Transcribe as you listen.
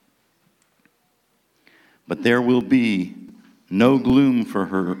But there will be no gloom for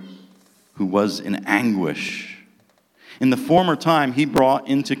her who was in anguish. In the former time he brought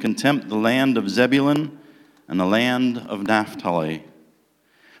into contempt the land of Zebulun and the land of Naphtali.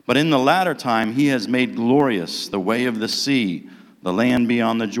 But in the latter time he has made glorious the way of the sea, the land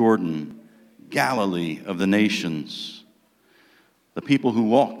beyond the Jordan, Galilee of the nations. The people who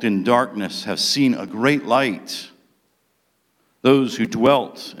walked in darkness have seen a great light. Those who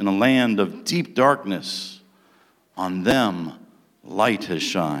dwelt in a land of deep darkness, on them light has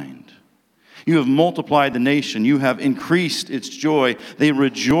shined. You have multiplied the nation. You have increased its joy. They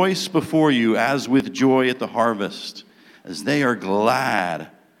rejoice before you as with joy at the harvest, as they are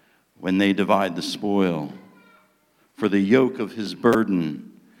glad when they divide the spoil. For the yoke of his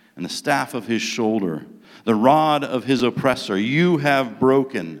burden and the staff of his shoulder, the rod of his oppressor, you have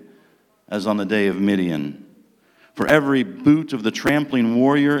broken as on the day of Midian. For every boot of the trampling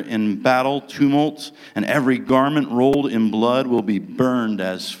warrior in battle tumult and every garment rolled in blood will be burned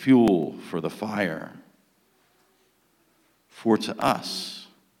as fuel for the fire. For to us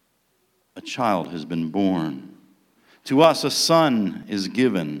a child has been born, to us a son is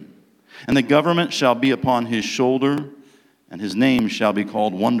given, and the government shall be upon his shoulder, and his name shall be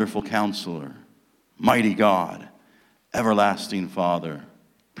called Wonderful Counselor, Mighty God, Everlasting Father,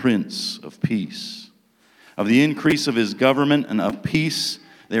 Prince of Peace. Of the increase of his government and of peace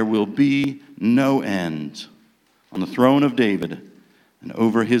there will be no end, on the throne of David and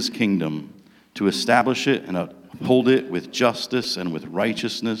over his kingdom, to establish it and uphold it with justice and with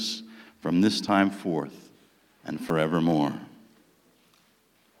righteousness from this time forth and forevermore.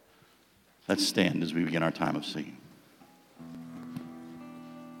 Let's stand as we begin our time of singing.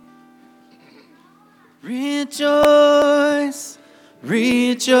 Rejoice,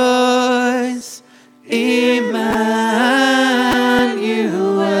 rejoice, Emmanuel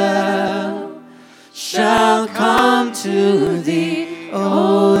shall come to thee,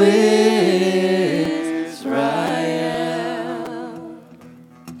 O Israel.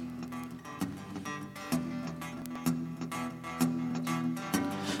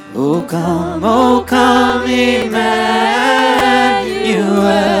 O come, Emmanuel,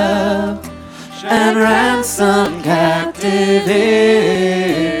 and ransom captive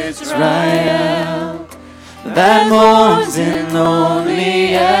Israel that mourns in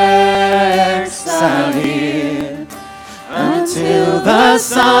lonely exile here, until the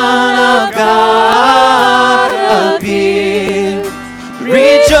Son of God appear.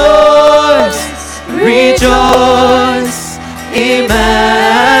 Rejoice, rejoice, Emmanuel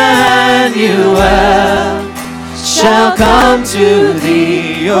shall come to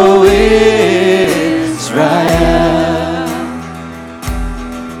thee, O Israel.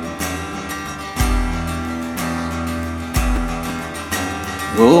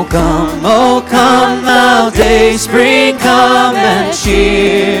 O come, thou day spring, come and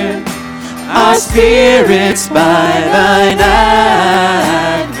cheer our spirits by thine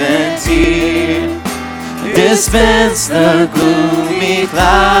advent here. Dispense the gloomy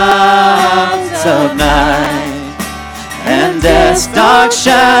clouds of night, and death's dark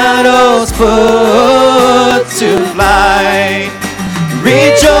shadows put to flight.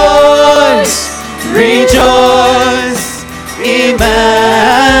 Rejoice, rejoice, Emmanuel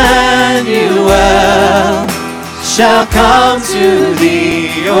shall come to thee,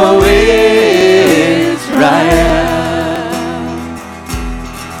 O Israel.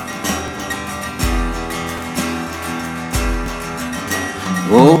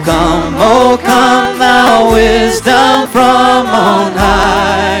 O come, thou wisdom from on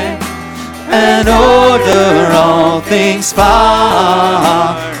high, and order all things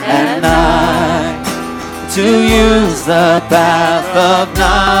far and nigh, to use the path of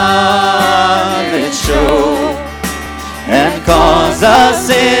knowledge show, and cause us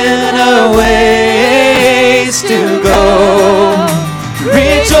in a ways to go.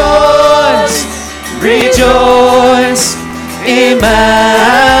 Rejoice, rejoice, Emmanuel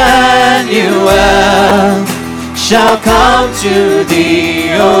shall come to thee,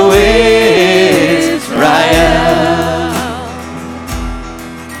 O Israel.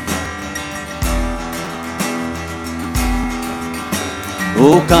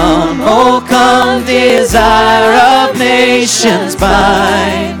 O come, desire of nations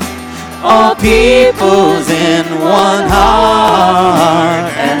bind all peoples in one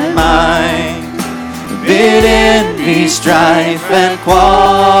heart and mind. Bid envy, strife, and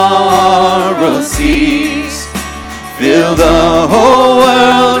quarrel cease. Fill the whole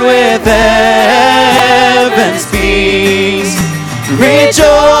world with heaven's peace.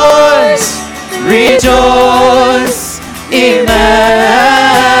 Rejoice, rejoice, Emmanuel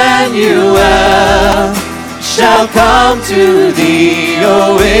shall come to thee,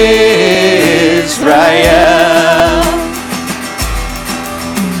 O Israel.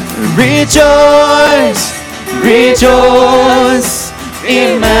 Rejoice, rejoice,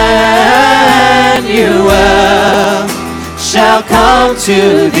 Emmanuel shall come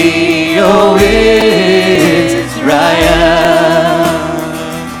to thee, O Israel.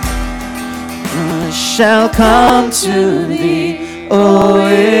 Shall come to thee, O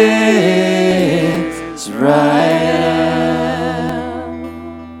Israel.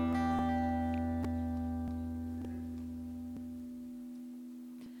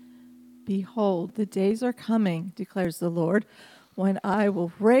 Behold, the days are coming, declares the Lord, when I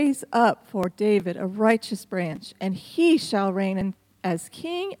will raise up for David a righteous branch, and he shall reign as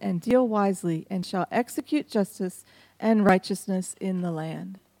king and deal wisely, and shall execute justice and righteousness in the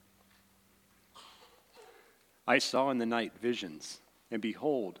land. I saw in the night visions, and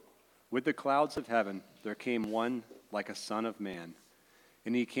behold, with the clouds of heaven there came one like a son of man.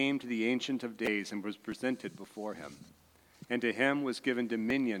 And he came to the Ancient of Days and was presented before him. And to him was given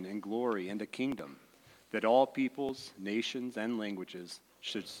dominion and glory and a kingdom, that all peoples, nations, and languages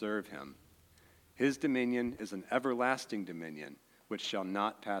should serve him. His dominion is an everlasting dominion, which shall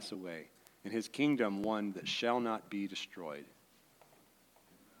not pass away, and his kingdom one that shall not be destroyed.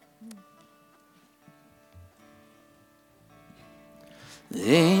 The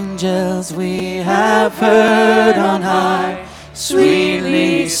angels we have heard on high,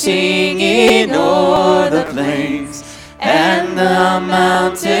 sweetly singing o'er the plains, and the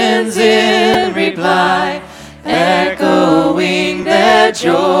mountains in reply, echoing their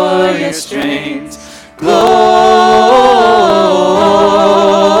joyous strains.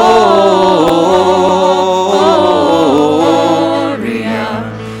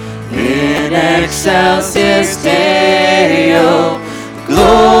 Gloria in excelsis Deo.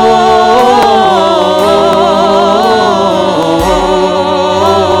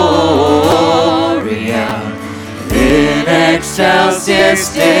 Gloria in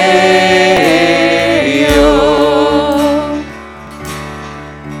excelsis Deo.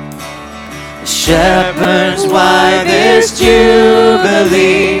 Shepherds, why this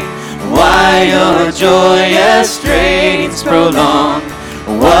jubilee? Why your joyous strains prolong?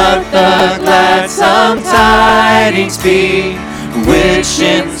 What the gladsome tidings be, which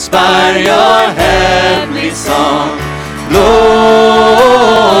inspire your heavenly song?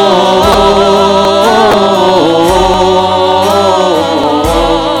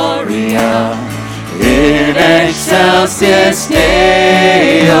 Gloria in excelsis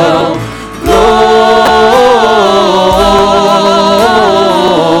Deo.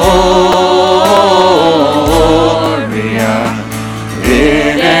 Gloria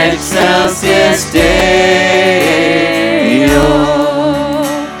in excelsis Deo.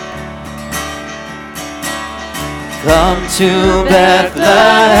 Come to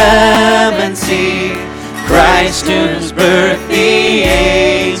Bethlehem and see Christ, whose birth the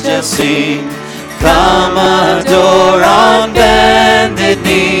angels sing. Come adore on bended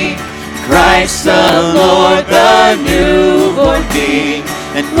knee Christ the Lord, the newborn King.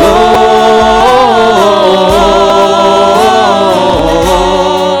 And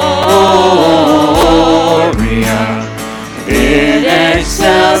Gloria in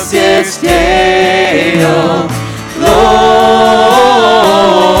excelsis Deo.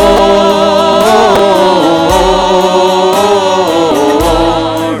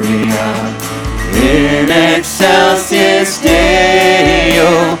 Gloria in excelsis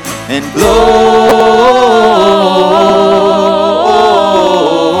Deo. And Gloria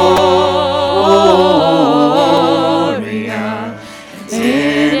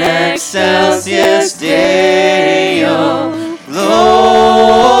in excelsis Deo.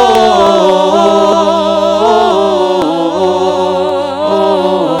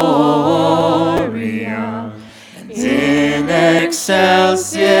 Gloria in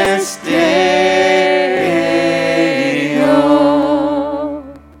excelsis Deo.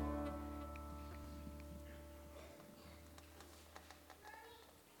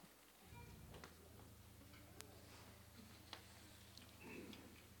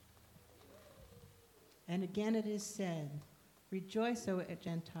 And again it is said, Rejoice, O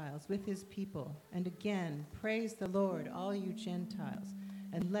Gentiles, with his people. And again, praise the Lord, all you Gentiles,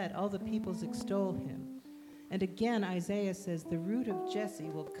 and let all the peoples extol him. And again Isaiah says, The root of Jesse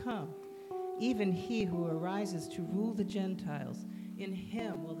will come, even he who arises to rule the Gentiles. In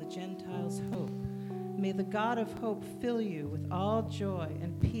him will the Gentiles hope. May the God of hope fill you with all joy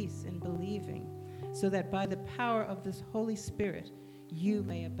and peace in believing, so that by the power of this Holy Spirit you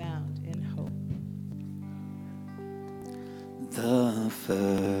may abound in hope. The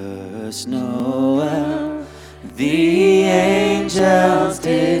first Noel the angels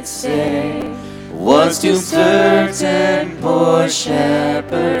did say, was to certain poor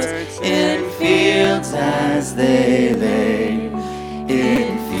shepherds in fields as they lay,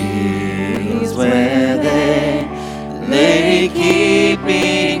 in fields where they lay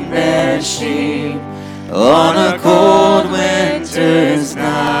keeping their sheep on a cold winter's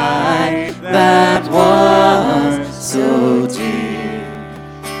night that was so deep.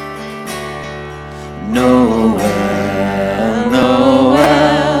 Noel,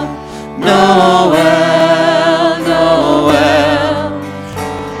 Noel, Noel, Noel,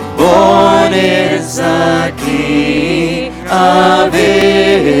 born is the King of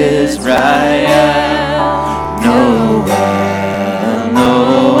Israel. Noel,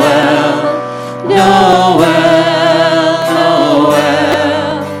 Noel, Noel,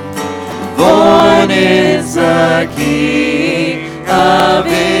 Noel, born is the King of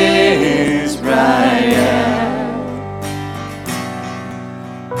Israel.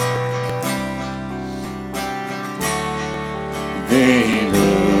 They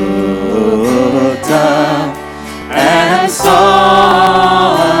looked up and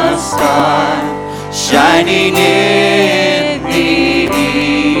saw a star shining in the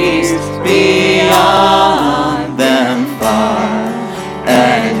east beyond them far,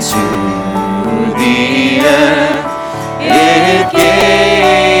 and to the earth it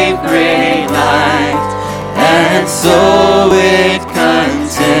gave great light, and so it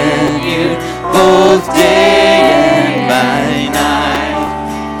continued both day and by night.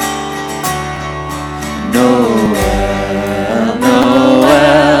 Noel,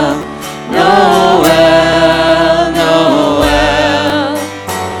 Noel, Noel, Noel,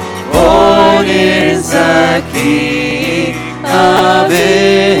 born is the King of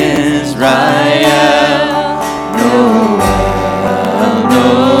Israel. Noel,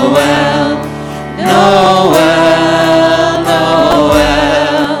 Noel, Noel,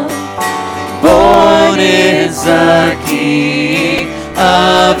 Noel, born is the King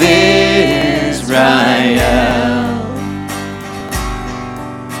of Israel.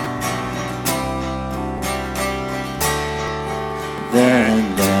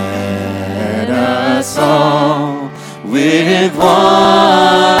 Then let us all with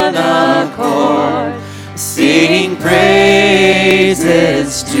one accord sing praises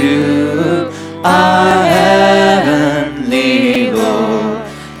to our heavenly Lord,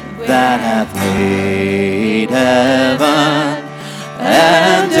 that hath made heaven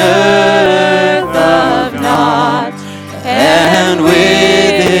and earth of naught, and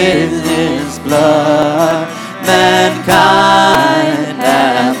with his blood mankind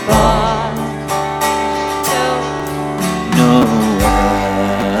hath bought. Noel,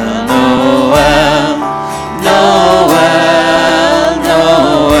 Noel, Noel,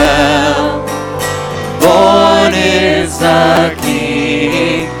 Noel, born is the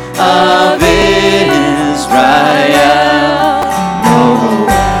King of Israel.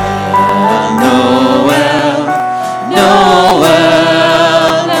 Noel, Noel, Noel,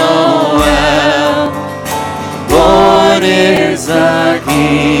 Noel, born is the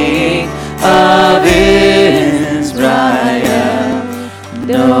King of Israel.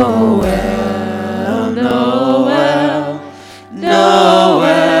 Noel, Noel,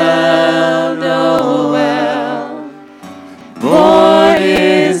 Noel, Noel, born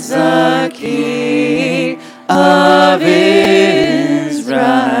is the King of Israel.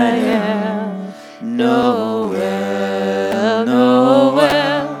 Noel,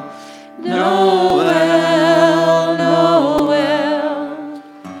 Noel, Noel, Noel,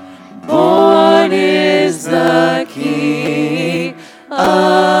 born is the King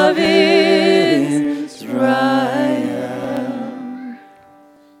of Israel.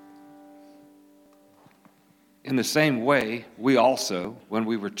 In the same way, we also, when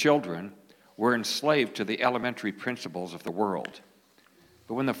we were children, were enslaved to the elementary principles of the world.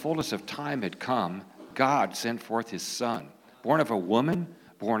 But when the fullness of time had come, God sent forth his Son, born of a woman,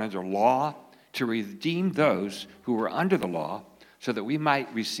 born under law, to redeem those who were under the law, so that we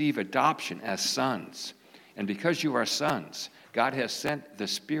might receive adoption as sons. And because you are sons, God has sent the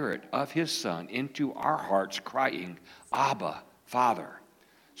Spirit of his Son into our hearts, crying, Abba, Father.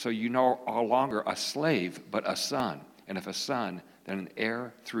 So you are no longer a slave, but a son. And if a son, then an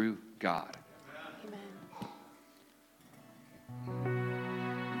heir through God.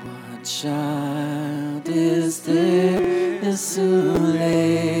 What child is this who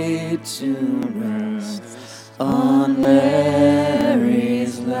laid to rest on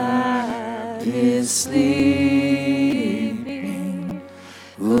Mary's lap is sleeping,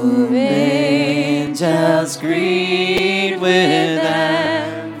 whom angels greet with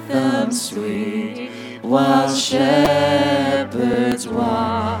anthems sweet, while shepherds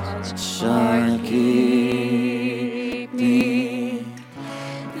watch are keeping.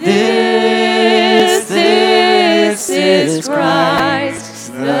 This is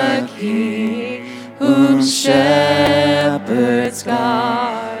Christ the King, whom shepherds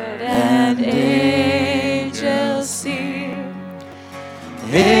guard and angels sing.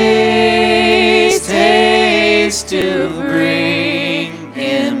 Haste, haste to bring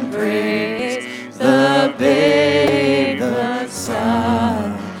Him praise, the babe, the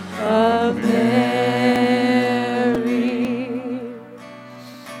Son of Mary.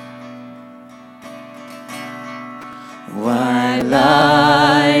 While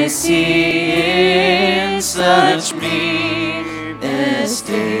I see in such mean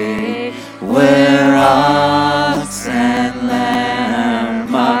estate, where ox and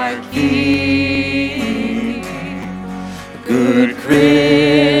lamb are keeping, good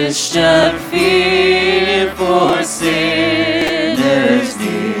Christian fear for sinners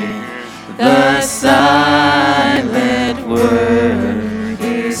near, the silent word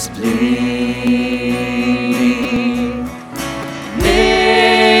is pleading.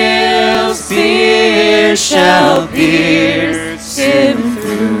 Nails pierce shall pierce Him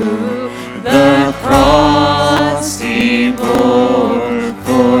through, the cross He bore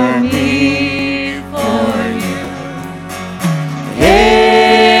for me, for you.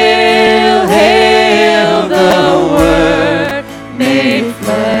 Hail, hail the Word made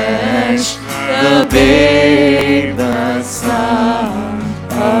flesh, the babe, the Son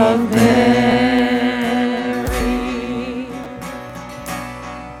of Mary.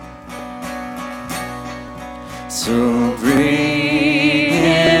 So bring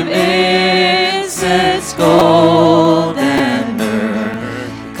Him incense, gold and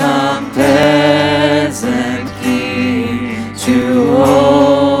myrrh, come peasant king to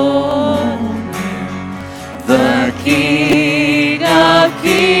own Him, the King of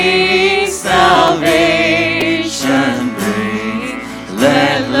kings, salvation bring.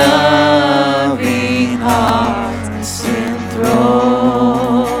 Let loving hearts enthrone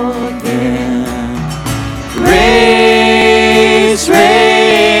Him. Raise,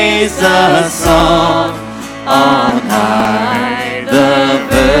 raise the song on high, the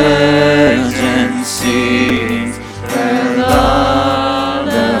Virgin sings her lullaby.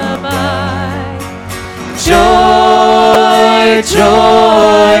 Joy,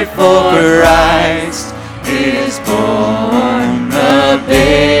 joy, for Christ is born, the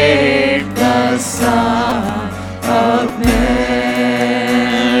babe, the Son of Mary.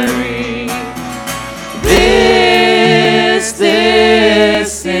 This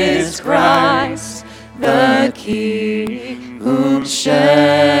is Christ the King, whom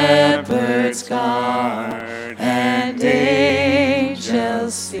shepherds guard and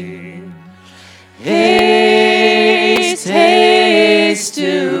angels sing. Haste, haste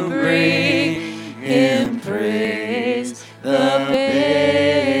to bring Him praise, the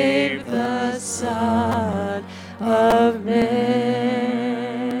babe, the Son of Mary.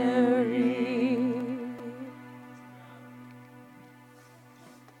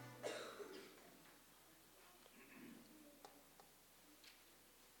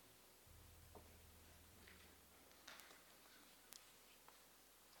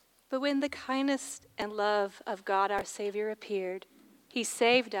 But when the kindness and love of God our Savior appeared, He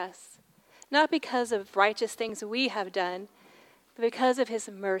saved us, not because of righteous things we have done, but because of His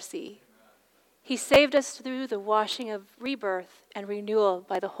mercy. He saved us through the washing of rebirth and renewal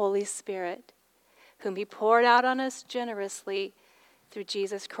by the Holy Spirit, whom He poured out on us generously through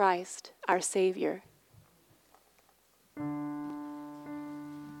Jesus Christ, our Savior.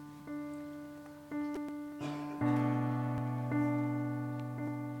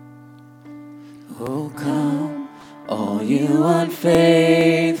 Oh, come, all you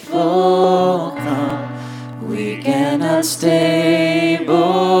unfaithful, come, weak and unstable,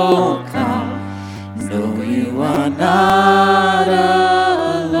 come, no, you are not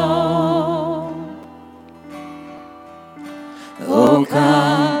alone. Oh,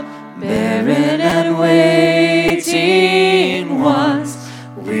 come, barren and waiting ones,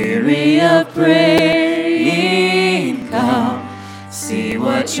 weary of praying, come, see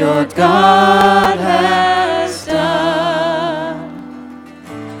what your God has done.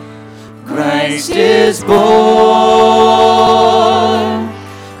 Christ is born.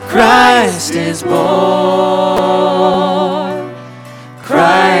 Christ is born.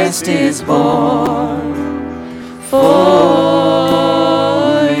 Christ is born for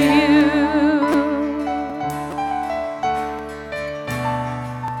you.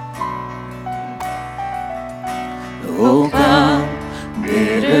 Oh, come,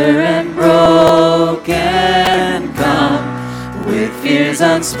 bitter and broken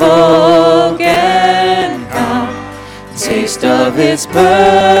unspoken. Come, taste of his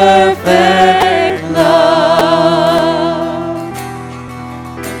perfect love.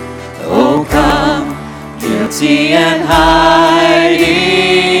 Oh, come, guilty and hiding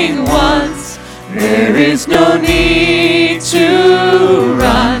ones, there is no need to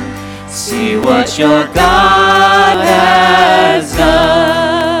run. See what your God has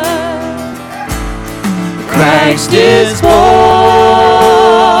done. Christ is born.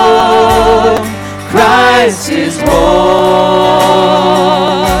 Christ is born.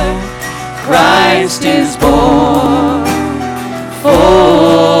 Christ is born for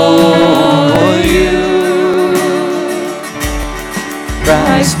you.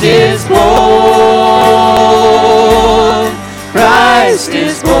 Christ is born. Christ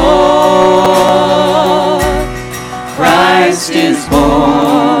is born. Christ is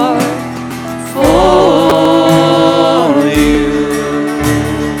born for you.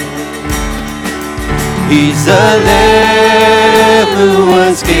 He's the Lamb who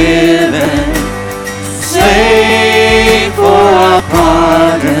was given, slain for our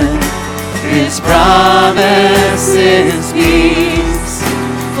pardon. His promises peace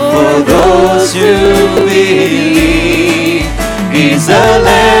for those who believe. He's the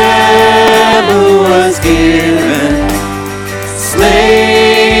Lamb who was given,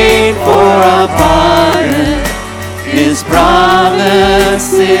 slain for our pardon. His promises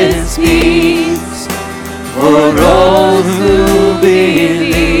peace for all who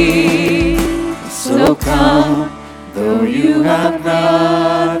believe. So come, though you have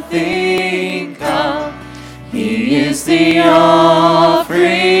nothing, come. He is the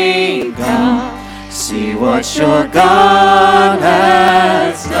offering, come. See what your God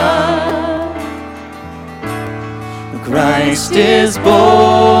has done. Christ is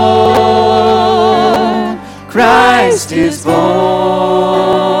born. Christ is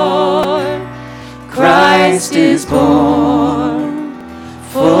born. Christ is born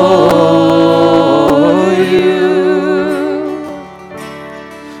for you.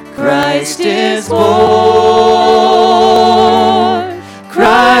 Christ is born.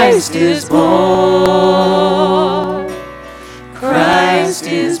 Christ is born. Christ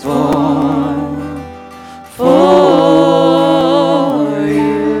is born for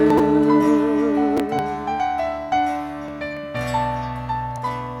you.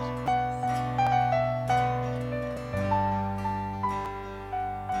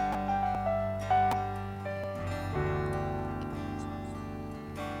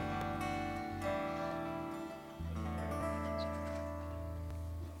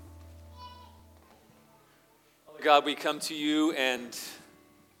 God, we come to you and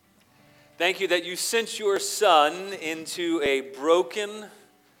thank you that you sent your Son into a broken,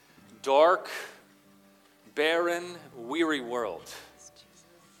 dark, barren, weary world.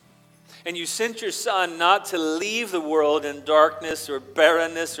 And you sent your Son not to leave the world in darkness or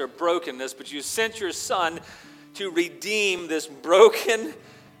barrenness or brokenness, but you sent your Son to redeem this broken,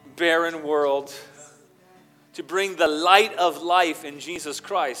 barren world, to bring the light of life in Jesus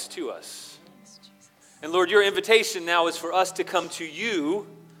Christ to us. And Lord, your invitation now is for us to come to you,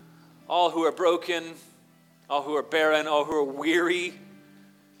 all who are broken, all who are barren, all who are weary.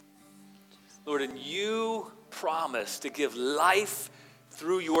 Lord, and you promise to give life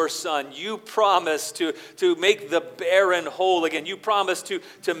through your Son. You promise to make the barren whole again. You promise to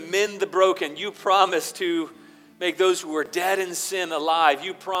mend the broken. You promise to make those who are dead in sin alive.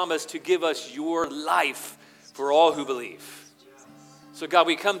 You promise to give us your life for all who believe. So God,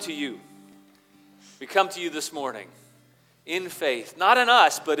 we come to you. We come to you this morning in faith, not in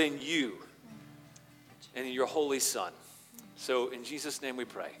us, but in you and in your Holy Son. So in Jesus' name we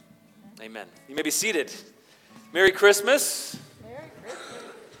pray. Amen. You may be seated. Merry Christmas. Merry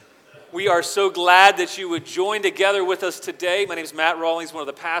Christmas. We are so glad that you would join together with us today. My name is Matt Rawlings, one of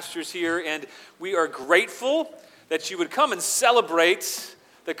the pastors here, and we are grateful that you would come and celebrate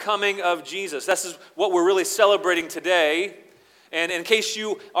the coming of Jesus. This is what we're really celebrating today. And in case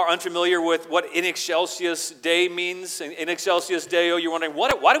you are unfamiliar with what In Excelsis Dei means, In Excelsis Deo, you're wondering,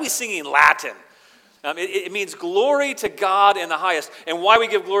 why do we sing in Latin? It means glory to God in the highest. And why we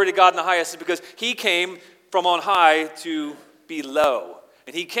give glory to God in the highest is because he came from on high to be low.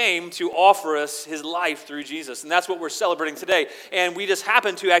 And he came to offer us his life through Jesus. And that's what we're celebrating today. And we just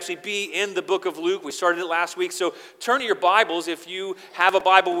happen to actually be in the book of Luke. We started it last week. So turn to your Bibles. If you have a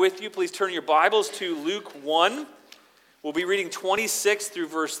Bible with you, please turn your Bibles to Luke 1. We'll be reading 26 through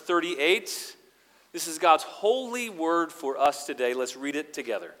verse 38. This is God's holy word for us today. Let's read it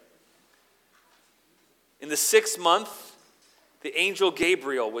together. In the 6th month, the angel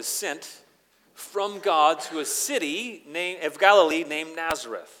Gabriel was sent from God to a city of Galilee named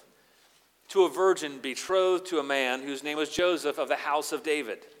Nazareth, to a virgin betrothed to a man whose name was Joseph of the house of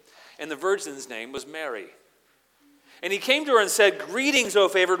David. And the virgin's name was Mary. And he came to her and said, "Greetings, O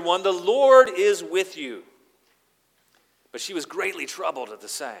favored one, the Lord is with you." But she was greatly troubled at the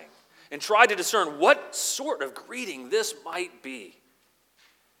saying, and tried to discern what sort of greeting this might be.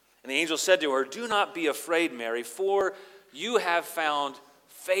 And the angel said to her, "Do not be afraid, Mary, for you have found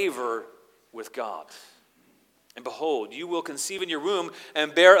favor with God. And behold, you will conceive in your womb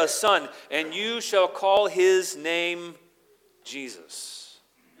and bear a son, and you shall call his name Jesus.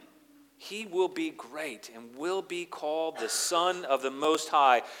 He will be great and will be called the Son of the Most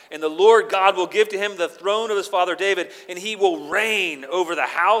High. And the Lord God will give to him the throne of his father David, and he will reign over the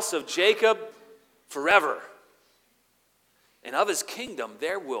house of Jacob forever. And of his kingdom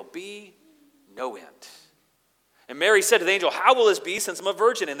there will be no end." And Mary said to the angel, "How will this be, since I'm a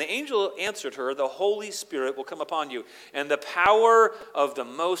virgin?" And the angel answered her, "The Holy Spirit will come upon you, and the power of the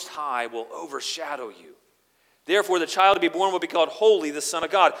Most High will overshadow you. Therefore, the child to be born will be called Holy, the Son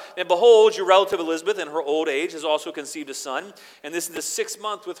of God. And behold, your relative Elizabeth in her old age has also conceived a son. And this is the 6th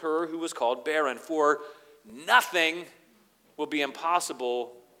month with her who was called barren. For nothing will be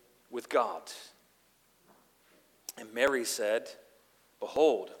impossible with God." And Mary said,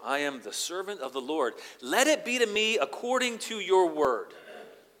 "Behold, I am the servant of the Lord. Let it be to me according to your word."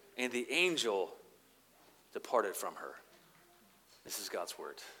 And the angel departed from her. This is God's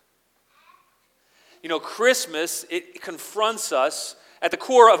word. You know, Christmas, it confronts us at the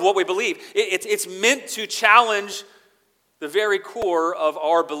core of what we believe. It's meant to challenge the very core of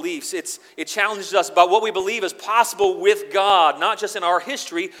our beliefs. It challenges us about what we believe is possible with God, not just in our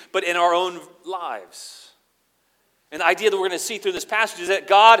history, but in our own lives. And the idea that we're going to see through this passage is that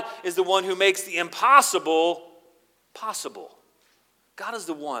God is the one who makes the impossible possible. God is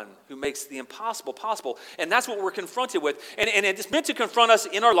the one who makes the impossible possible. And that's what we're confronted with. And it's meant to confront us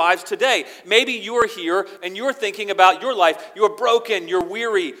in our lives today. Maybe you're here and you're thinking about your life. You're broken, you're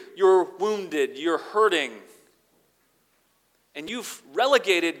weary, you're wounded, you're hurting. And you've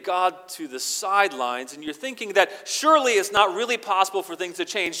relegated God to the sidelines, and you're thinking that surely it's not really possible for things to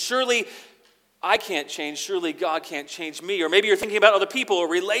change. Surely I can't change. Surely God can't change me. Or maybe you're thinking about other people or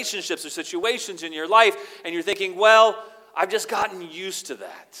relationships or situations in your life, and you're thinking, well, I've just gotten used to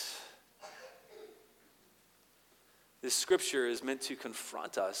that. This scripture is meant to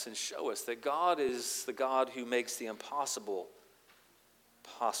confront us and show us that God is the God who makes the impossible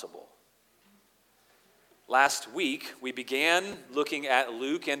possible. Last week, we began looking at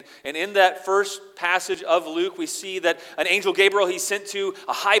Luke, and in that first passage of Luke, we see that an angel Gabriel, he's sent to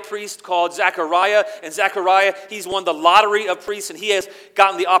a high priest called Zechariah, and Zechariah, he's won the lottery of priests, and he has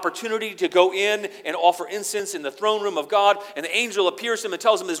gotten the opportunity to go in and offer incense in the throne room of God, and the angel appears to him and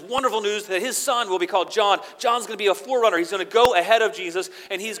tells him this wonderful news that his son will be called John. John's going to be a forerunner. He's going to go ahead of Jesus,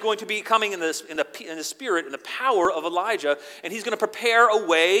 and he's going to be coming in the spirit, in the power of Elijah, and he's going to prepare a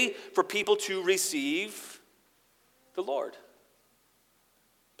way for people to receive the Lord.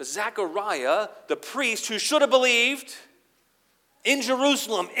 But Zechariah, the priest who should have believed in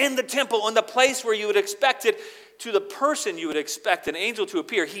Jerusalem, in the temple, in the place where you would expect it, to the person you would expect an angel to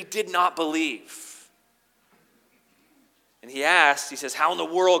appear, he did not believe. And he asked, he says, how in the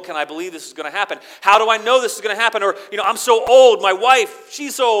world can I believe this is going to happen? How do I know this is going to happen? Or, I'm so old, my wife,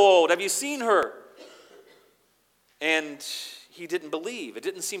 she's so old. Have you seen her? And he didn't believe. It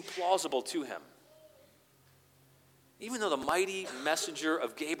didn't seem plausible to him. Even though the mighty messenger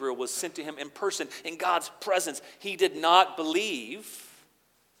of Gabriel was sent to him in person, in God's presence, he did not believe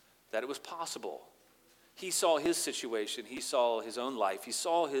that it was possible. He saw his situation. He saw his own life. He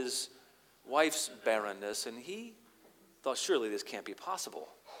saw his wife's barrenness, and he thought, surely this can't be possible.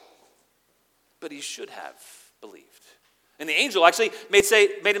 But he should have believed. And the angel actually made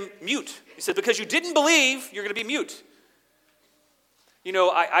him mute. He said, because you didn't believe, you're going to be mute.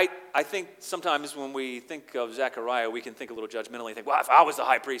 I think sometimes when we think of Zechariah, we can think a little judgmentally and think, well, if I was the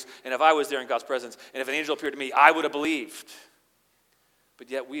high priest, and if I was there in God's presence, and if an angel appeared to me, I would have believed.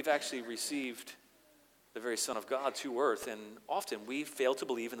 But yet we've actually received the very Son of God to earth, and often we fail to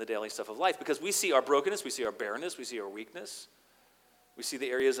believe in the daily stuff of life because we see our brokenness, we see our barrenness, we see our weakness, we see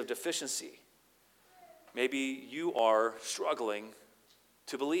the areas of deficiency. Maybe you are struggling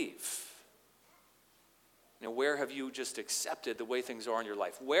to believe. Where have you just accepted the way things are in your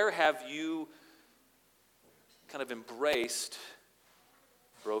life? Where have you kind of embraced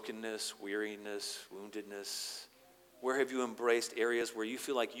brokenness, weariness, woundedness? Where have you embraced areas where you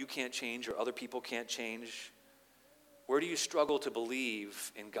feel like you can't change or other people can't change? Where do you struggle to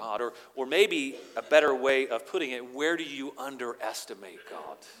believe in God? Or maybe a better way of putting it, where do you underestimate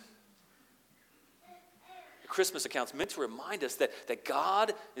God? Christmas accounts meant to remind us that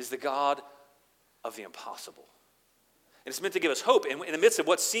God is the God of the impossible. And it's meant to give us hope in the midst of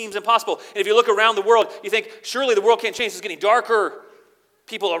what seems impossible. And if you look around the world, you think, surely the world can't change. It's getting darker.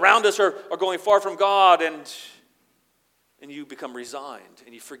 People around us are going far from God, and you become resigned.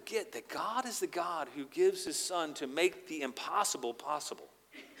 And you forget that God is the God who gives his Son to make the impossible possible.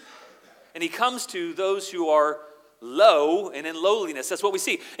 And he comes to those who are low and in lowliness. That's what we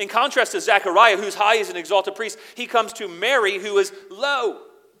see. In contrast to Zechariah, who's high as an exalted priest, he comes to Mary, who is low.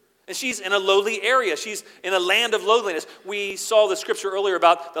 And she's in a lowly area. She's in a land of lowliness. We saw the scripture earlier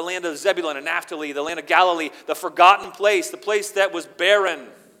about the land of Zebulun and Naphtali, the land of Galilee, the forgotten place, the place that was barren.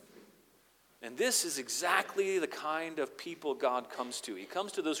 And this is exactly the kind of people God comes to. He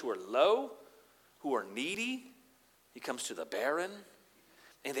comes to those who are low, who are needy. He comes to the barren.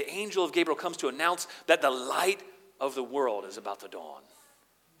 And the angel of Gabriel comes to announce that the light of the world is about to dawn.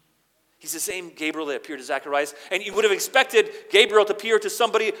 He's the same Gabriel that appeared to Zacharias. And you would have expected Gabriel to appear to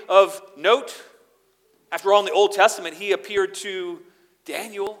somebody of note. After all, in the Old Testament, he appeared to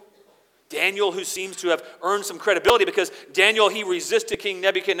Daniel. Daniel, who seems to have earned some credibility because Daniel, he resisted King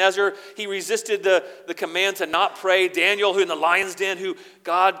Nebuchadnezzar. He resisted the command to not pray. Daniel, who in the lion's den, who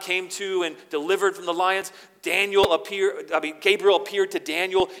God came to and delivered from the lions. Gabriel appeared to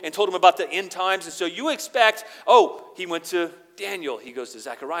Daniel and told him about the end times. And so you expect, he went to Daniel, he goes to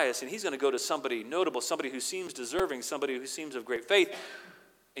Zacharias, and he's going to go to somebody notable, somebody who seems deserving, somebody who seems of great faith.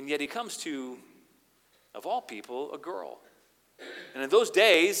 And yet he comes to, of all people, a girl. And in those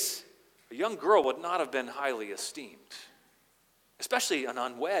days, a young girl would not have been highly esteemed, especially an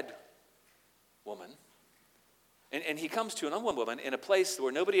unwed woman. And he comes to an unwed woman in a place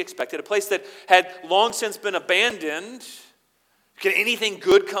where nobody expected, a place that had long since been abandoned. Can anything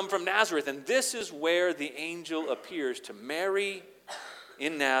good come from Nazareth? And this is where the angel appears to Mary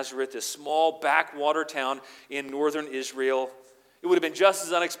in Nazareth, this small backwater town in northern Israel. It would have been just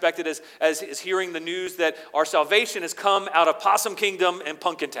as unexpected as hearing the news that our salvation has come out of Possum Kingdom and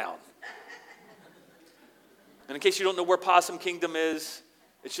Pumpkin Town. And in case you don't know where Possum Kingdom is,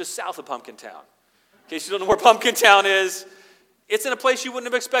 it's just south of Pumpkin Town. In case you don't know where Pumpkin Town is, it's in a place you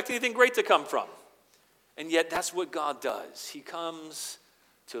wouldn't have expected anything great to come from. And yet that's what God does. He comes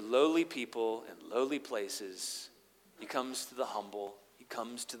to lowly people in lowly places. He comes to the humble. He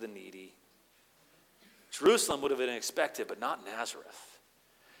comes to the needy. Jerusalem would have been expected, but not Nazareth.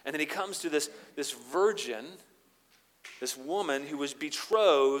 And then he comes to this virgin, this woman who was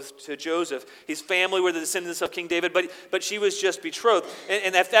betrothed to Joseph. His family were the descendants of King David, but she was just betrothed.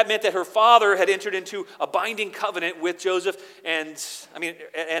 And that meant that her father had entered into a binding covenant with Joseph, and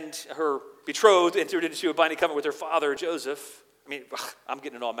her betrothed entered into a binding covenant with her father, Joseph. I'm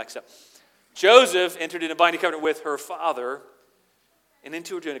getting it all mixed up. Joseph entered into a binding covenant with her father, and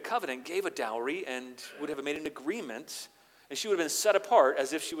into a covenant, gave a dowry, and would have made an agreement, and she would have been set apart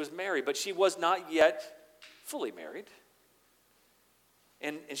as if she was married, but she was not yet fully married.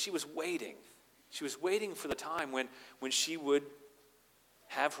 And she was waiting. She was waiting for the time when she would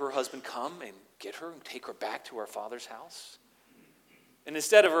have her husband come and get her and take her back to her father's house. And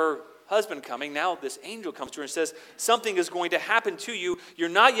instead of her husband coming, now this angel comes to her and says, something is going to happen to you. You're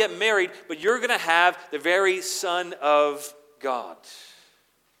not yet married, but you're going to have the very Son of God.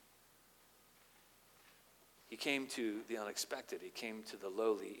 He came to the unexpected. He came to the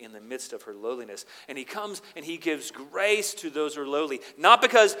lowly in the midst of her lowliness. And he comes and he gives grace to those who are lowly. Not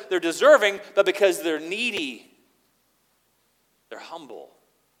because they're deserving, but because they're needy. They're humble.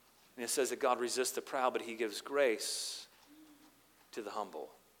 And it says that God resists the proud, but he gives grace to the humble.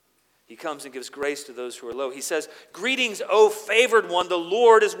 He comes and gives grace to those who are low. He says, greetings, O favored one, the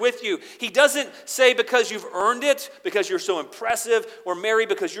Lord is with you. He doesn't say because you've earned it, because you're so impressive, or Mary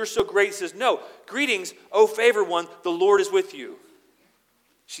because you're so great. He says, no, greetings, O favored one, the Lord is with you.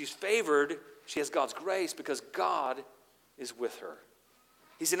 She's favored, she has God's grace because God is with her.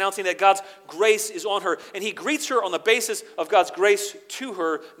 He's announcing that God's grace is on her, and he greets her on the basis of God's grace to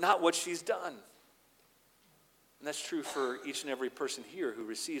her, not what she's done. And that's true for each and every person here who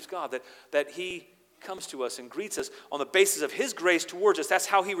receives God, that he comes to us and greets us on the basis of his grace towards us. That's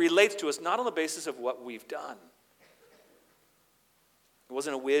how he relates to us, not on the basis of what we've done. It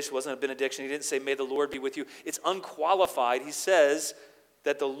wasn't a wish, it wasn't a benediction. He didn't say, may the Lord be with you. It's unqualified. He says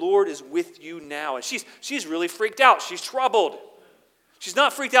that the Lord is with you now. And she's really freaked out. She's troubled. She's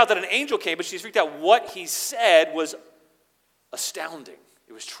not freaked out that an angel came, but she's freaked out. What he said was astounding.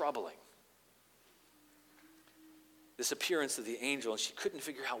 It was troubling. This appearance of the angel, and she couldn't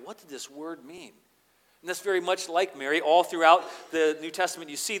figure out what did this word mean. And that's very much like Mary. All throughout the New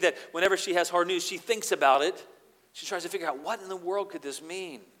Testament, you see that whenever she has hard news, she thinks about it. She tries to figure out what in the world could this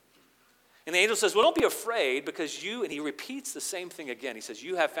mean. And the angel says, well, don't be afraid because you, and he repeats the same thing again. He says,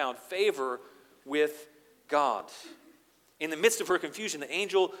 you have found favor with God. In the midst of her confusion, the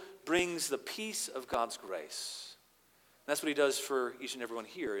angel brings the peace of God's grace. And that's what he does for each and everyone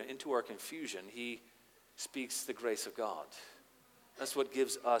here. Into our confusion, he speaks the grace of God. That's what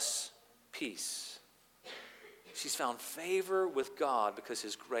gives us peace. She's found favor with God because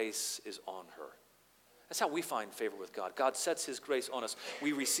his grace is on her. That's how we find favor with God. God sets his grace on us.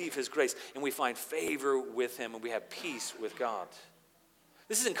 We receive his grace, and we find favor with him, and we have peace with God.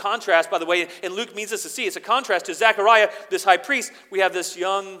 This is in contrast, by the way, and Luke means us to see. It's a contrast to Zechariah, this high priest. We have this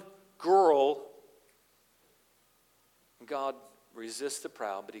young girl, and God resists the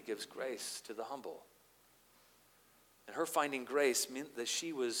proud, but he gives grace to the humble. And her finding grace meant that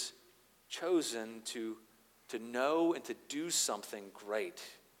she was chosen to know and to do something great.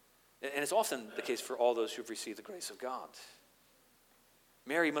 And it's often the case for all those who've received the grace of God.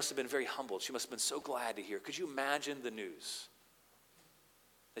 Mary must have been very humbled. She must have been so glad to hear. Could you imagine the news?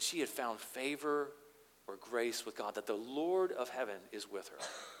 That she had found favor or grace with God, that the Lord of heaven is with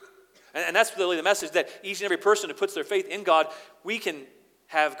her. And that's really the message, that each and every person who puts their faith in God, we can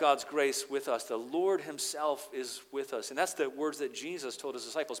have God's grace with us. The Lord himself is with us. And that's the words that Jesus told his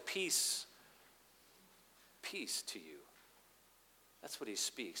disciples, peace to you. That's what he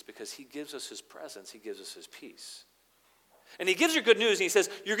speaks, because he gives us his presence. He gives us his peace. And he gives her good news, and he says,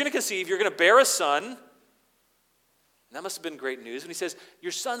 you're going to conceive, you're going to bear a son. And that must have been great news. And he says,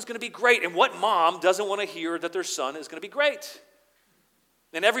 your son's going to be great. And what mom doesn't want to hear that their son is going to be great?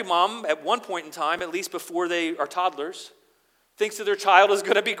 And every mom, at one point in time, at least before they are toddlers, thinks that their child is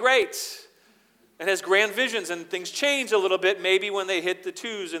going to be great and has grand visions. And things change a little bit maybe when they hit the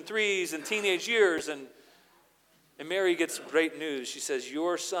 2s and 3s and teenage years. And Mary gets great news. She says,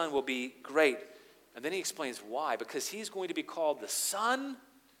 your son will be great. And then he explains why. Because he's going to be called the Son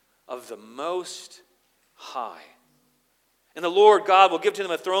of the Most High. And the Lord God will give to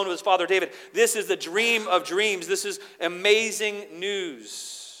him a throne of his father David. This is the dream of dreams. This is amazing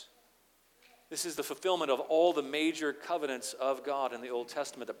news. This is the fulfillment of all the major covenants of God in the Old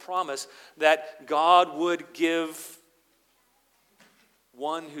Testament. The promise that God would give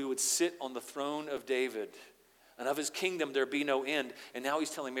one who would sit on the throne of David. And of his kingdom there be no end. And now he's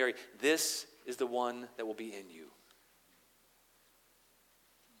telling Mary, this is the one that will be in you.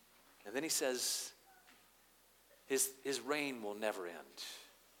 And then he says, his reign will never end.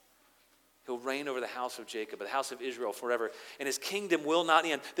 He'll reign over the house of Jacob, the house of Israel forever. And his kingdom will not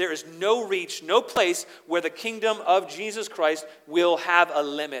end. There is no reach, no place where the kingdom of Jesus Christ will have a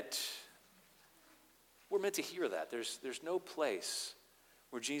limit. We're meant to hear that. There's no place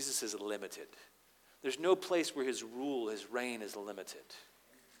where Jesus is limited. There's no place where his rule, his reign is limited.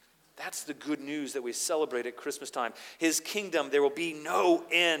 That's the good news that we celebrate at Christmas time. His kingdom, there will be no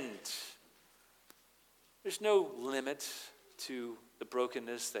end. There's no limit to the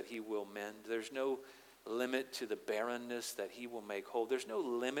brokenness that he will mend. There's no limit to the barrenness that he will make whole. There's no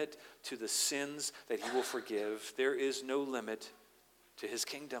limit to the sins that he will forgive. There is no limit to his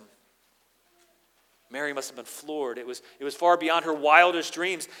kingdom. Mary must have been floored. It was far beyond her wildest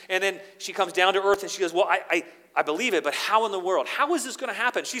dreams. And then she comes down to earth and she goes, well, I believe it, but how in the world? How is this going to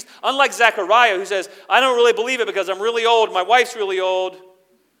happen? She's unlike Zechariah, who says, I don't really believe it because I'm really old. My wife's really old.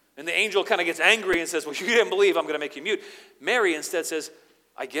 And the angel kind of gets angry and says, well, you didn't believe, I'm going to make you mute. Mary instead says,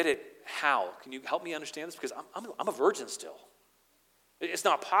 I get it. How? Can you help me understand this? Because I'm a virgin still. It's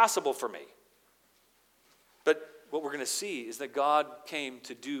not possible for me. But what we're going to see is that God came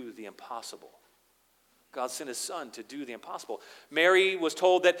to do the impossible. God sent his son to do the impossible. Mary was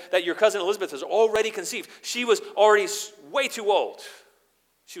told that your cousin Elizabeth has already conceived. She was already way too old.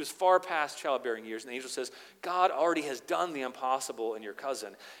 She was far past childbearing years. And the angel says, God already has done the impossible in your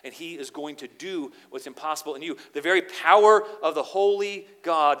cousin. And he is going to do what's impossible in you. The very power of the holy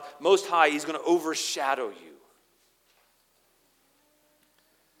God, Most High, he's going to overshadow you.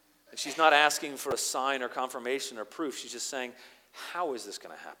 And she's not asking for a sign or confirmation or proof. She's just saying, how is this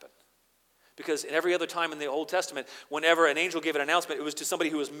going to happen? Because in every other time in the Old Testament, whenever an angel gave an announcement, it was to somebody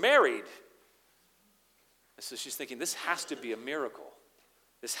who was married. And so she's thinking, this has to be a miracle.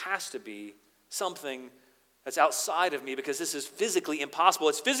 This has to be something that's outside of me because this is physically impossible.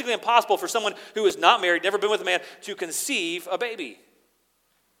 It's physically impossible for someone who is not married, never been with a man, to conceive a baby.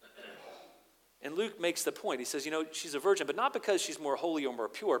 And Luke makes the point. He says, she's a virgin, but not because she's more holy or more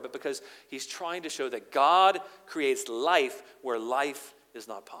pure, but because he's trying to show that God creates life where life is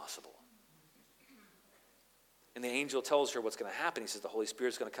not possible. And the angel tells her what's going to happen. He says, the Holy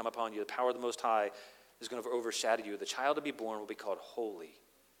Spirit is going to come upon you. The power of the Most High is going to overshadow you. The child to be born will be called Holy,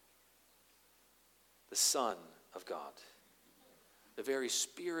 the Son of God. the very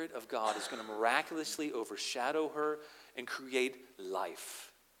Spirit of God is going to miraculously overshadow her and create life.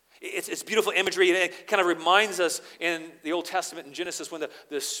 It's beautiful imagery, and it kind of reminds us in the Old Testament in Genesis when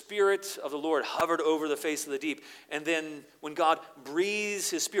the Spirit of the Lord hovered over the face of the deep. And then when God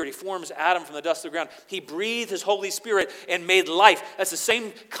breathes his Spirit, he forms Adam from the dust of the ground. He breathed his Holy Spirit and made life. That's the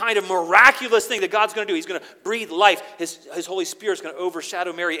same kind of miraculous thing that God's going to do. He's going to breathe life. His Holy Spirit is going to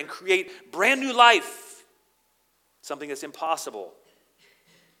overshadow Mary and create brand new life, something that's impossible.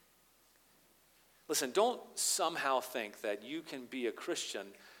 Listen, don't somehow think that you can be a Christian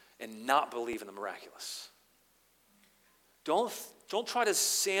and not believe in the miraculous. Don't try to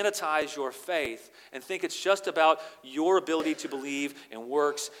sanitize your faith and think it's just about your ability to believe and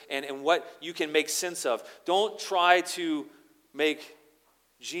works and what you can make sense of. Don't try to make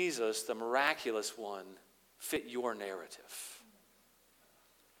Jesus, the miraculous one, fit your narrative.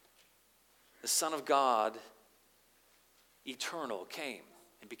 The Son of God, eternal, came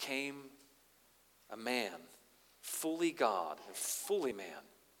and became a man, fully God and fully man.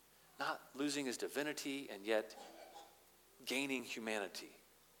 Not losing his divinity and yet gaining humanity.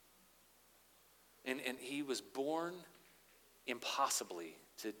 And he was born impossibly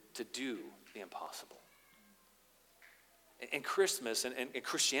to do the impossible. In Christmas and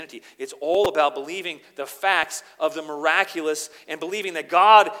Christianity, it's all about believing the facts of the miraculous and believing that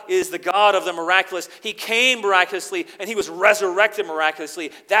God is the God of the miraculous. He came miraculously and he was resurrected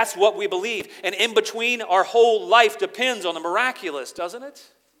miraculously. That's what we believe. And in between, our whole life depends on the miraculous, doesn't it?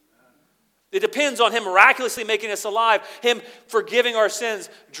 It depends on him miraculously making us alive, him forgiving our sins,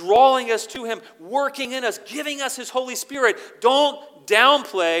 drawing us to him, working in us, giving us his Holy Spirit. Don't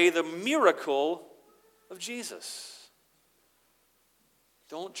downplay the miracle of Jesus.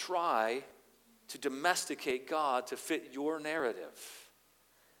 Don't try to domesticate God to fit your narrative.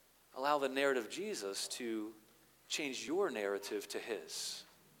 Allow the narrative of Jesus to change your narrative to his.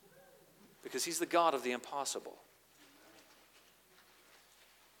 Because he's the God of the impossible.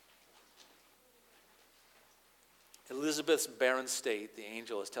 Elizabeth's barren state, the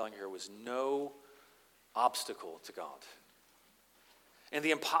angel is telling her, was no obstacle to God. And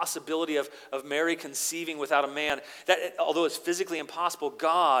the impossibility of Mary conceiving without a man, that although it's physically impossible,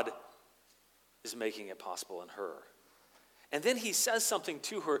 God is making it possible in her. And then he says something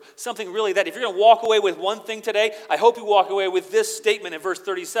to her, something really that if you're going to walk away with one thing today, I hope you walk away with this statement in verse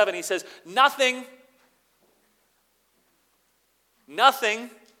 37. He says, nothing.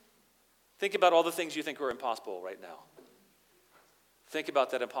 Think about all the things you think are impossible right now. Think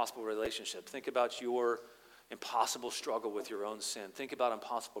about that impossible relationship. Think about your impossible struggle with your own sin. Think about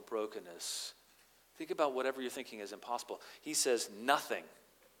impossible brokenness. Think about whatever you're thinking is impossible. He says nothing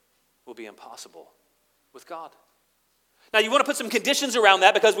will be impossible with God. Now, you want to put some conditions around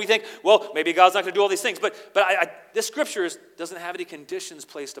that because we think, well, maybe God's not going to do all these things. But this scripture doesn't have any conditions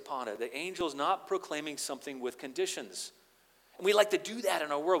placed upon it. The angel is not proclaiming something with conditions. And we like to do that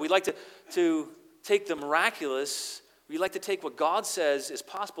in our world. We like to take the miraculous. We like to take what God says is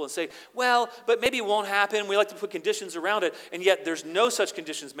possible and say, well, but maybe it won't happen. We like to put conditions around it. And yet there's no such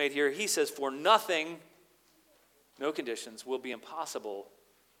conditions made here. He says, for nothing, no conditions, will be impossible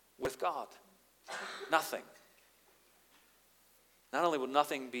with God. Nothing. Not only will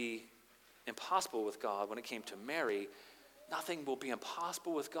nothing be impossible with God when it came to Mary, nothing will be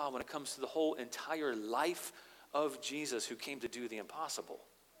impossible with God when it comes to the whole entire life of Jesus who came to do the impossible.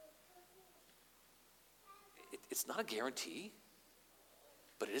 It's not a guarantee,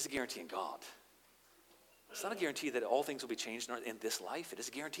 but it is a guarantee in God. It's not a guarantee that all things will be changed in this life. It is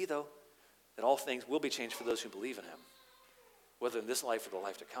a guarantee, though, that all things will be changed for those who believe in him, whether in this life or the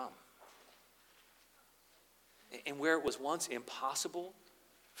life to come. And where it was once impossible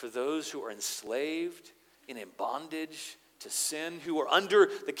for those who are enslaved and in bondage to sin, who are under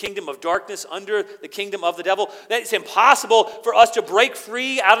the kingdom of darkness, under the kingdom of the devil, that it's impossible for us to break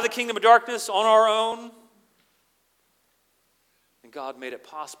free out of the kingdom of darkness on our own. And God made it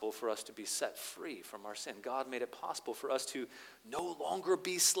possible for us to be set free from our sin. God made it possible for us to no longer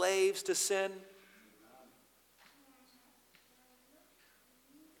be slaves to sin.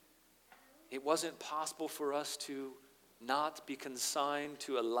 It wasn't possible for us to not be consigned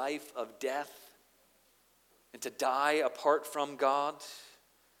to a life of death and to die apart from God,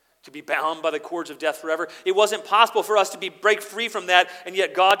 to be bound by the cords of death forever. It wasn't possible for us to break free from that, and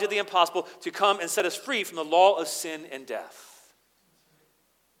yet God did the impossible to come and set us free from the law of sin and death.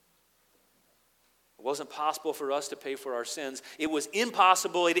 It wasn't possible for us to pay for our sins. It was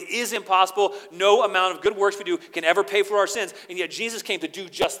impossible. It is impossible. No amount of good works we do can ever pay for our sins. And yet Jesus came to do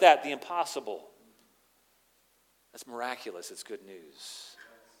just that, the impossible. That's miraculous. It's good news.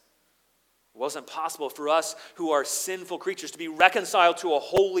 It wasn't possible for us who are sinful creatures to be reconciled to a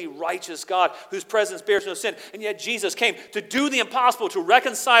holy, righteous God whose presence bears no sin. And yet Jesus came to do the impossible, to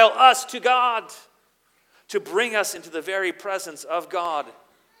reconcile us to God, to bring us into the very presence of God.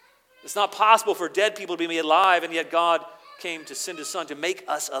 It's not possible for dead people to be made alive, and yet God came to send his Son to make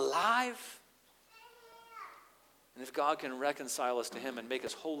us alive. And if God can reconcile us to him and make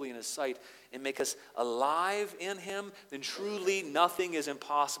us holy in his sight and make us alive in him, then truly nothing is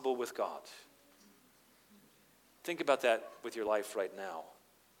impossible with God. Think about that with your life right now.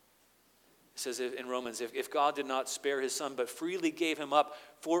 It says in Romans, if God did not spare his Son but freely gave him up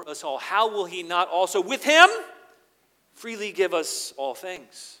for us all, how will he not also with him freely give us all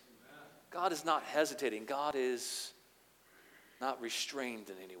things? God is not hesitating. God is not restrained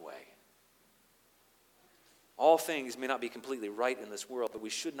in any way. All things may not be completely right in this world, but we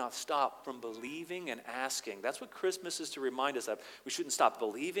should not stop from believing and asking. That's what Christmas is to remind us of. We shouldn't stop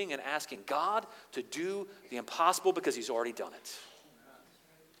believing and asking God to do the impossible because he's already done it.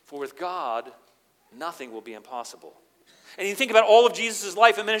 For with God, nothing will be impossible. And you think about all of Jesus'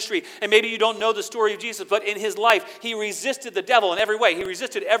 life and ministry, and maybe you don't know the story of Jesus, but in his life, he resisted the devil in every way. He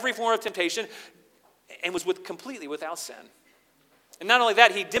resisted every form of temptation and was completely without sin. And not only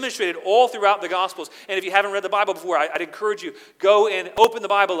that, he demonstrated all throughout the Gospels. And if you haven't read the Bible before, I'd encourage you, go and open the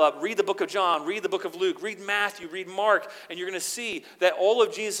Bible up, read the book of John, read the book of Luke, read Matthew, read Mark, and you're going to see that all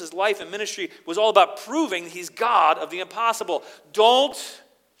of Jesus' life and ministry was all about proving he's God of the impossible. Don't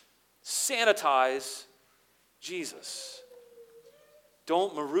sanitize Jesus.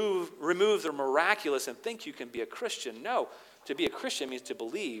 Don't remove the miraculous and think you can be a Christian. No, to be a Christian means to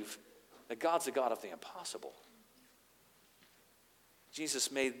believe that God's the God of the impossible.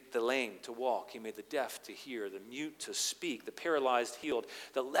 Jesus made the lame to walk. He made the deaf to hear, the mute to speak, the paralyzed healed.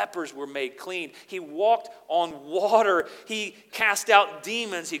 The lepers were made clean. He walked on water. He cast out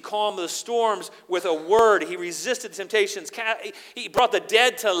demons. He calmed the storms with a word. He resisted temptations. He brought the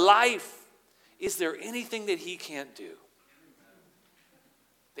dead to life. Is there anything that he can't do?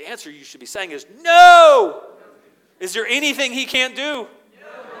 The answer you should be saying is no! Is there anything he can't do?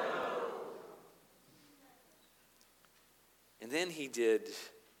 And then he did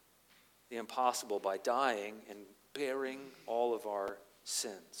the impossible by dying and bearing all of our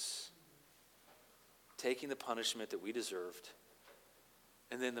sins, taking the punishment that we deserved.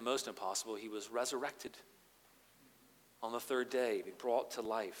 And then the most impossible, he was resurrected on the third day, be brought to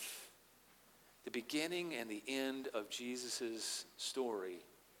life. The beginning and the end of Jesus' story,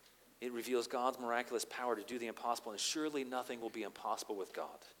 it reveals God's miraculous power to do the impossible, and surely nothing will be impossible with God.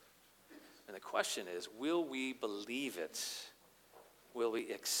 And the question is, will we believe it? Will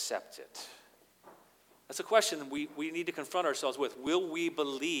we accept it? That's a question we need to confront ourselves with. Will we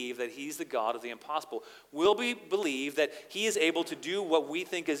believe that he's the God of the impossible? Will we believe that he is able to do what we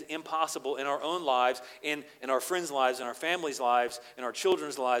think is impossible in our own lives, in our friends' lives, in our families' lives, in our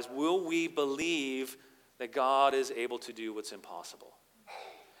children's lives? Will we believe that God is able to do what's impossible?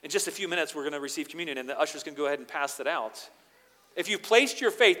 In just a few minutes, we're going to receive communion, and the ushers can go ahead and pass that out. If you've placed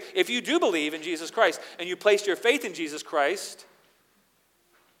your faith, if you do believe in Jesus Christ, and you placed your faith in Jesus Christ,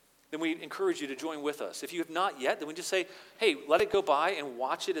 then we encourage you to join with us. If you have not yet, then we just say, hey, let it go by and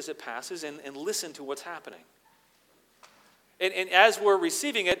watch it as it passes and listen to what's happening. And as we're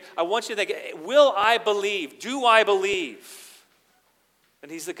receiving it, I want you to think, will I believe? Do I believe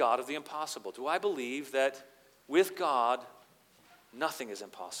that he's the God of the impossible? Do I believe that with God, nothing is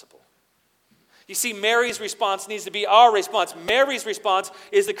impossible? You see, Mary's response needs to be our response. Mary's response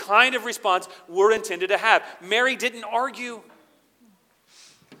is the kind of response we're intended to have. Mary didn't argue.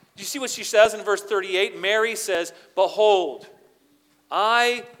 Do you see what she says in verse 38? Mary says, behold,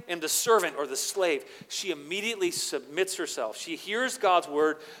 I am the servant or the slave. She immediately submits herself. She hears God's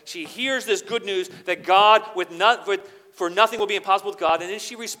word. She hears this good news that God, for nothing will be impossible with God. And then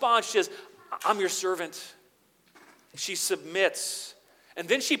she responds, she says, I'm your servant. She submits. And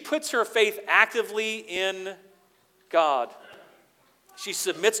then she puts her faith actively in God. She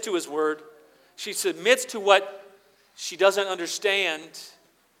submits to his word. She submits to what she doesn't understand,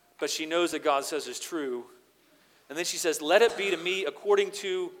 but she knows that God says is true. And then she says, let it be to me according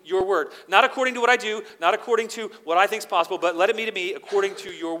to your word. Not according to what I do, not according to what I think is possible, but let it be to me according to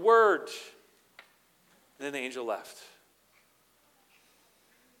your word. And then the angel left.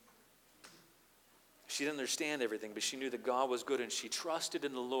 She didn't understand everything, but she knew that God was good, and she trusted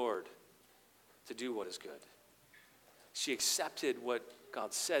in the Lord to do what is good. She accepted what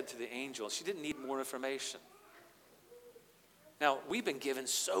God said to the angel. She didn't need more information. Now, we've been given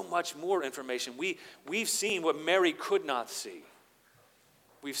so much more information. We've seen what Mary could not see.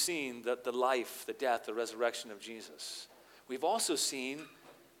 We've seen the life, the death, the resurrection of Jesus. We've also seen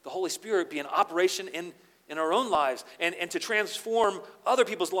the Holy Spirit be in operation in our own lives and to transform other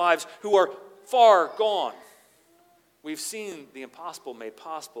people's lives who are far gone. We've seen the impossible made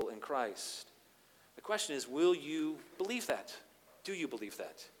possible in Christ. The question is, will you believe that? Do you believe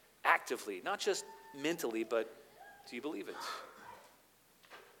that? Actively, not just mentally, but do you believe it?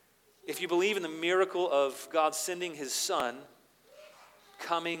 If you believe in the miracle of God sending his Son,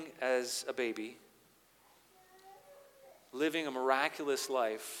 coming as a baby, living a miraculous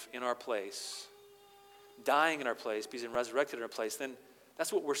life in our place, dying in our place, being resurrected in our place, then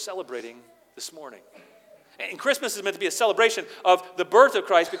that's what we're celebrating this morning. And Christmas is meant to be a celebration of the birth of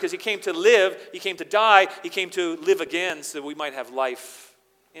Christ because he came to live, he came to die, he came to live again so that we might have life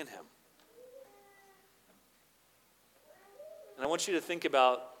in him. And I want you to think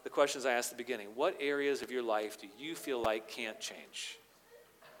about the questions I asked at the beginning. What areas of your life do you feel like can't change?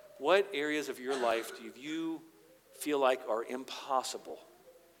 What areas of your life do you feel like are impossible?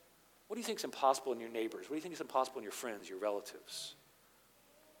 What do you think is impossible in your neighbors? What do you think is impossible in your friends, your relatives?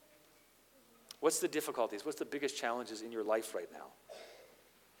 What's the difficulties? What's the biggest challenges in your life right now?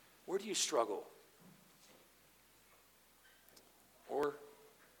 Where do you struggle? Or,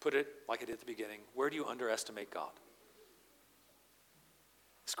 put it like I did at the beginning, where do you underestimate God?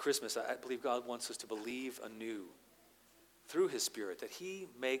 This Christmas, I believe God wants us to believe anew through his Spirit that he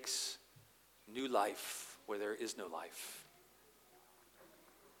makes new life where there is no life.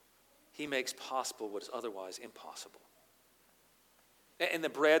 He makes possible what is otherwise impossible. And the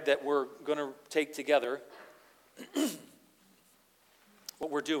bread that we're going to take together, what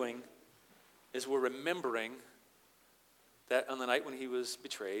we're doing is we're remembering that on the night when he was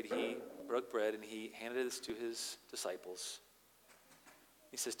betrayed, he broke bread and he handed this to his disciples.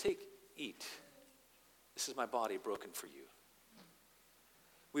 He says, "Take, eat. This is my body broken for you."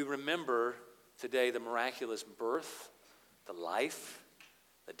 We remember today the miraculous birth, the life,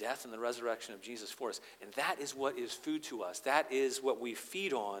 the death and the resurrection of Jesus for us. And that is what is food to us. That is what we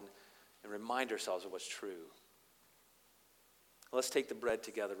feed on and remind ourselves of what's true. Let's take the bread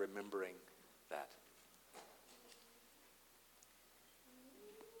together, remembering that.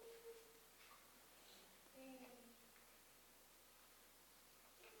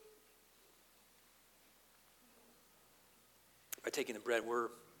 By taking the bread, we're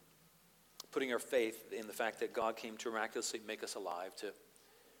putting our faith in the fact that God came to miraculously make us alive, to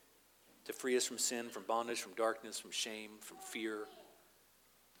free us from sin, from bondage, from darkness, from shame, from fear,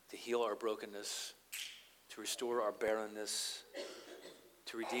 to heal our brokenness, to restore our barrenness,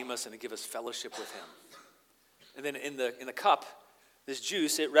 to redeem us and to give us fellowship with him. And then in the cup, this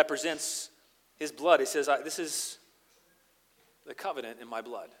juice, it represents his blood. He says, this is the covenant in my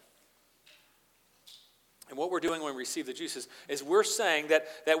blood. And what we're doing when we receive the juices is we're saying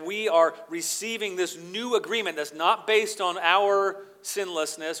that we are receiving this new agreement that's not based on our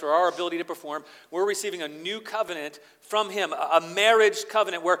sinlessness or our ability to perform. We're receiving a new covenant from him, a marriage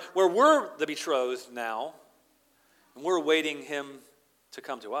covenant where we're the betrothed now, and we're awaiting him to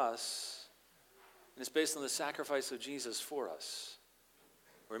come to us. And it's based on the sacrifice of Jesus for us.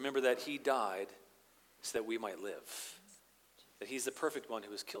 Remember that he died so that we might live, that he's the perfect one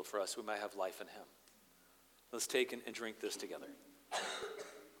who was killed for us so we might have life in him. Let's take and drink this together.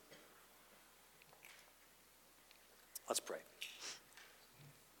 Let's pray.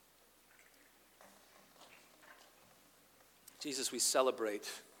 Jesus, we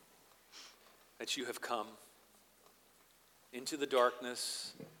celebrate that you have come into the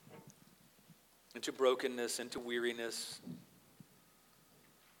darkness, into brokenness, into weariness.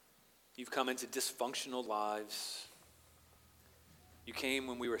 You've come into dysfunctional lives. You came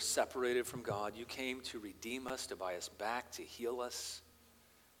when we were separated from God. You came to redeem us, to buy us back, to heal us,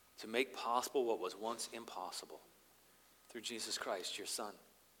 to make possible what was once impossible through Jesus Christ, your Son.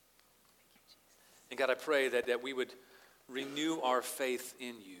 And God, I pray that we would renew our faith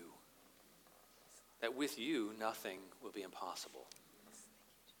in you, that with you nothing will be impossible.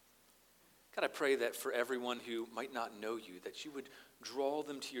 God, I pray that for everyone who might not know you, that you would draw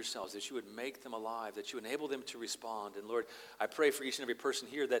them to yourselves, that you would make them alive, that you enable them to respond. And Lord, I pray for each and every person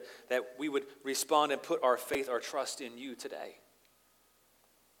here that we would respond and put our faith, our trust in you today.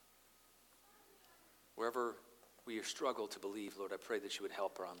 Wherever we struggle to believe, Lord, I pray that you would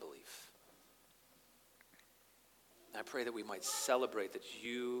help our unbelief. And I pray that we might celebrate that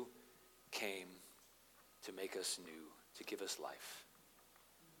you came to make us new, to give us life.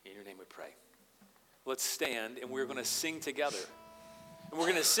 In your name we pray. Let's stand and we're going to sing together. And we're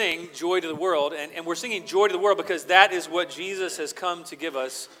going to sing Joy to the World. And we're singing Joy to the World because that is what Jesus has come to give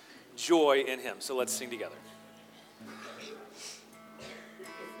us, joy in him. So let's sing together.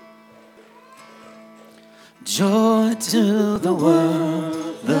 Joy to the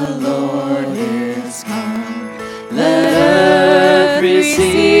world, the Lord is come. Let earth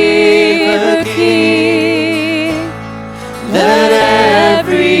receive a King. Let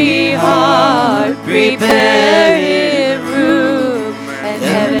every heart prepare Him room. And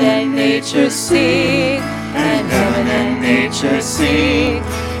heaven and nature sing, and heaven and nature sing,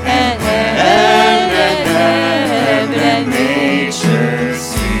 and heaven and nature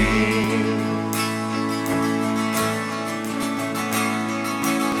sing.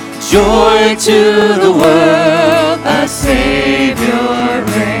 Joy to the world, a Savior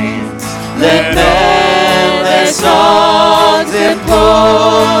reigns. Let men their songs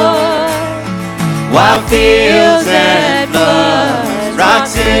employ, while fields and floods,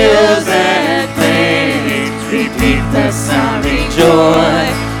 rocks, hills and plains repeat the sounding joy,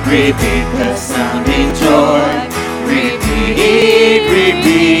 repeat the sounding joy, repeat,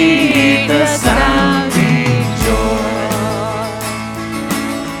 repeat the sounding joy.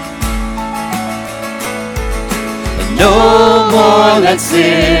 No more let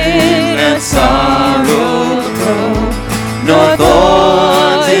sin and sorrow grow, nor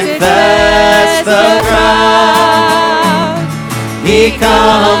thorns infest the ground. He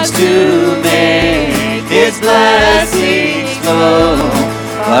comes to make His blessings flow,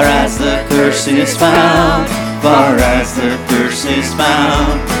 far as the curse is found, far as the curse is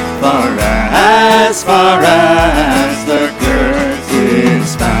found, far as the curse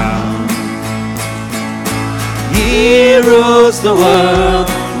is found. He rules the world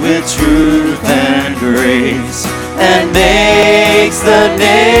with truth and grace, and makes the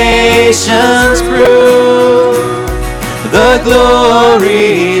nations prove the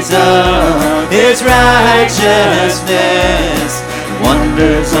glories of His righteousness,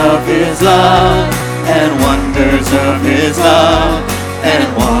 wonders of His love, and wonders of His love,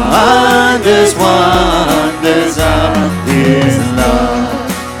 and wonders, wonders of His love,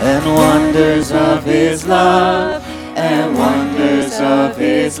 and wonders of His love, and wonders of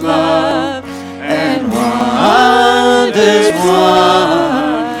His love, and wonders,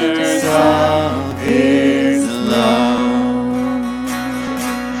 wonders of His love.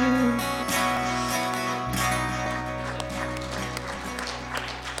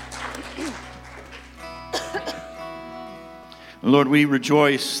 Lord, we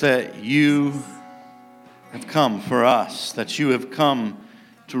rejoice that You have come for us, that You have come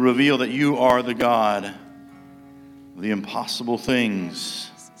to reveal that You are the God of the impossible things,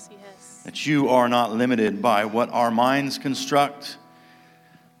 that You are not limited by what our minds construct,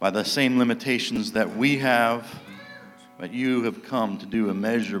 by the same limitations that we have, but You have come to do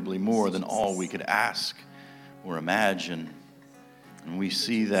immeasurably more than all we could ask or imagine. And we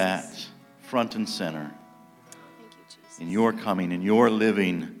see that front and center in Your coming, in Your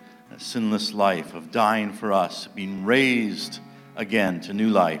living a sinless life of dying for us, being raised again to new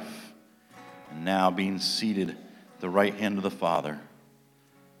life, and now being seated at the right hand of the Father.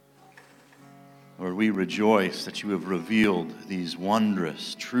 Lord, we rejoice that You have revealed these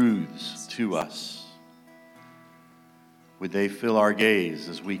wondrous truths to us. Would they fill our gaze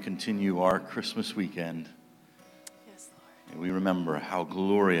as we continue our Christmas weekend? Yes, Lord. And we remember how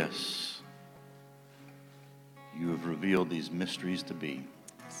glorious You have revealed these mysteries to be.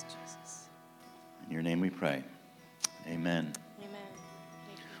 Yes, Jesus. In Your name we pray. Amen. Amen.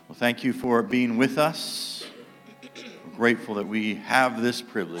 Well, thank you for being with us. We're grateful that we have this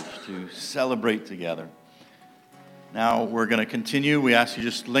privilege to celebrate together. Now we're going to continue. We ask you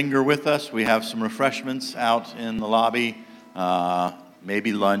just linger with us. We have some refreshments out in the lobby,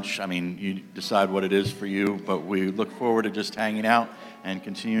 maybe lunch. I mean, you decide what it is for you, but we look forward to just hanging out and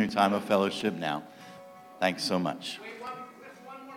continuing time of fellowship now. Thanks so much.